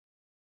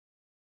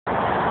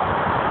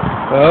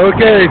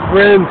Okay,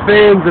 friends,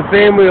 fans, and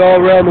family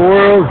all around the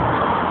world,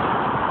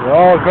 and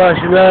all across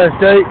the United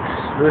States.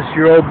 This is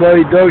your old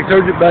buddy Doug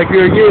Sargent back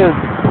here again.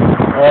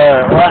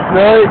 Last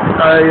night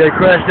I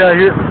crashed out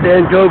here at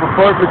the Cove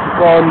apartments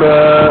on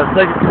the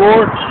second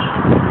floor.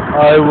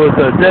 I was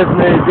a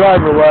designated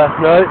driver last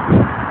night.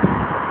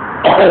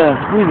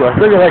 Excuse me, I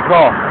still got that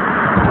cough.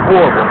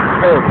 Horrible,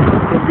 terrible.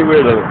 Can't get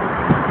rid of it.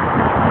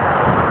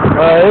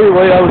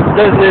 Anyway, I was a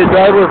designated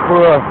driver for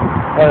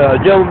a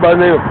gentleman by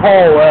the name of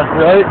Paul last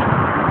night.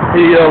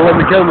 He let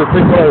me come and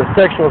pick up a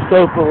sectional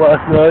sofa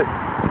last night.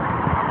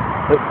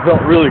 It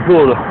felt really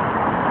cool to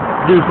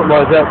do something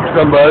like that for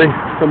somebody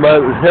that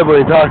was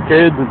heavily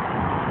intoxicated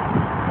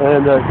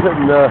and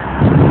couldn't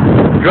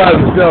drive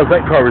themselves.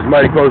 That car was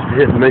mighty close to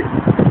hitting me.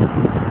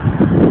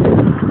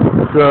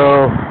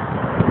 So,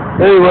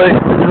 anyway,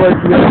 just like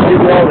you guys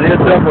give me all the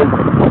heads up on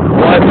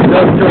why we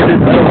done started.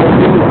 I don't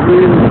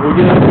know if we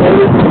get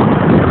uploaded.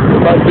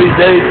 It might be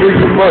days, weeks,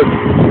 and months,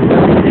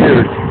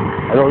 years.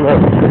 I don't know.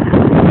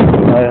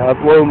 I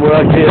upload when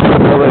I can.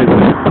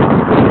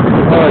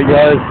 Alright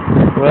guys,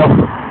 well,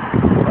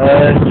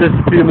 it's just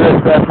a few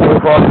minutes past 1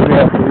 o'clock in the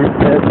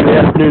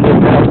afternoon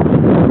now.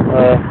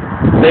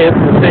 The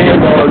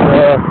sand on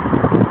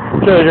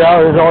Treasure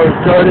Island has already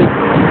started.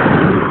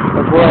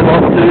 That's where I'm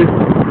off to.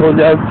 Going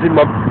down to see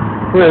my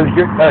friends,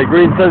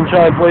 Green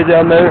Sunshine play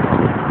down there.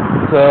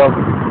 So,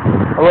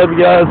 I love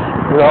you guys,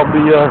 and I'll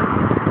be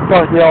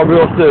talking to y'all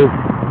real soon.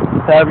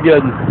 Have a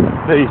good one.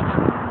 Peace.